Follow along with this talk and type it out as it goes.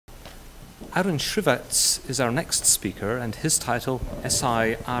Arun Shrivats is our next speaker, and his title,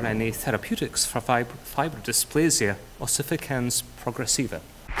 siRNA Therapeutics for Fibrodysplasia, Ossificans, Progressiva.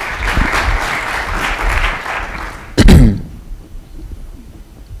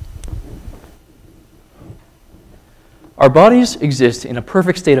 Our bodies exist in a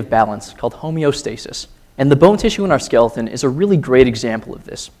perfect state of balance called homeostasis, and the bone tissue in our skeleton is a really great example of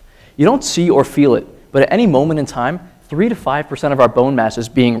this. You don't see or feel it, but at any moment in time, 3 to 5% of our bone mass is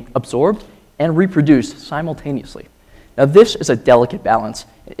being absorbed and reproduced simultaneously. Now this is a delicate balance.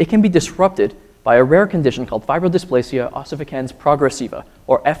 It can be disrupted by a rare condition called Fibrodysplasia Ossificans Progressiva,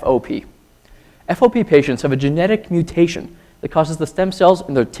 or FOP. FOP patients have a genetic mutation that causes the stem cells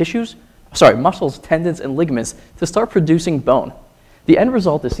in their muscles, tendons, and ligaments to start producing bone. The end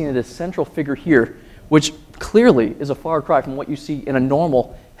result is seen in this central figure here, which clearly is a far cry from what you see in a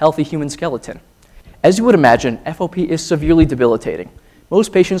normal, healthy human skeleton. As you would imagine, FOP is severely debilitating.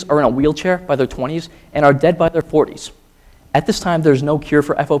 Most patients are in a wheelchair by their 20s and are dead by their 40s. At this time, there's no cure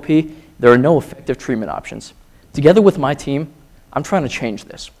for FOP. There are no effective treatment options. Together with my team, I'm trying to change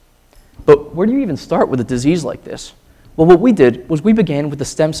this. But where do you even start with a disease like this? Well, what we did was we began with the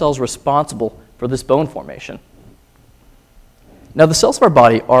stem cells responsible for this bone formation. Now, the cells of our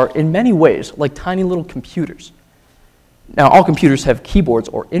body are in many ways like tiny little computers. Now, all computers have keyboards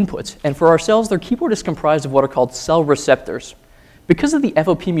or inputs, and for our cells, their keyboard is comprised of what are called cell receptors. Because of the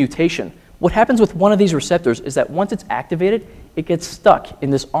FOP mutation, what happens with one of these receptors is that once it's activated, it gets stuck in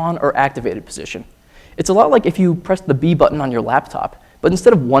this on or activated position. It's a lot like if you press the B button on your laptop, but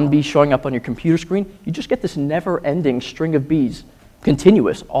instead of one B showing up on your computer screen, you just get this never-ending string of Bs,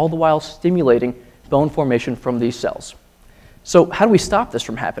 continuous, all the while stimulating bone formation from these cells. So how do we stop this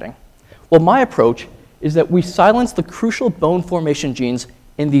from happening? Well, my approach is that we silence the crucial bone formation genes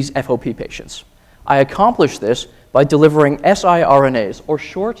in these FOP patients. I accomplish this by delivering siRNAs, or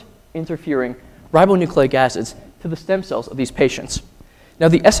short interfering ribonucleic acids, to the stem cells of these patients. Now,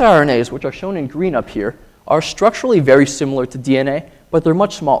 the siRNAs, which are shown in green up here, are structurally very similar to DNA, but they're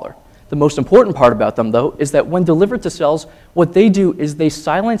much smaller. The most important part about them, though, is that when delivered to cells, what they do is they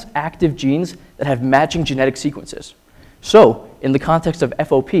silence active genes that have matching genetic sequences. So, in the context of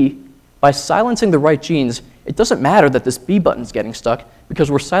FOP, by silencing the right genes, it doesn't matter that this B button is getting stuck because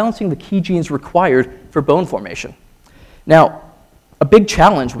we're silencing the key genes required for bone formation. Now, a big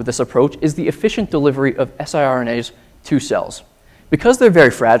challenge with this approach is the efficient delivery of siRNAs to cells. Because they're very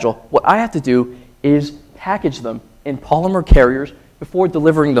fragile, what I have to do is package them in polymer carriers before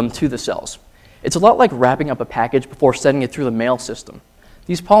delivering them to the cells. It's a lot like wrapping up a package before sending it through the mail system.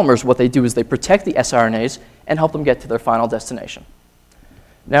 These polymers, what they do is they protect the siRNAs and help them get to their final destination.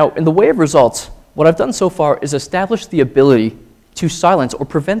 Now, in the way of results, what I've done so far is establish the ability to silence or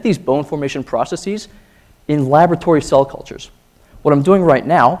prevent these bone formation processes in laboratory cell cultures. What I'm doing right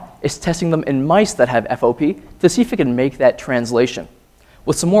now is testing them in mice that have FOP to see if it can make that translation.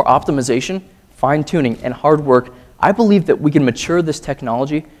 With some more optimization, fine-tuning, and hard work, I believe that we can mature this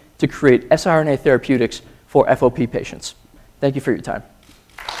technology to create siRNA therapeutics for FOP patients. Thank you for your time.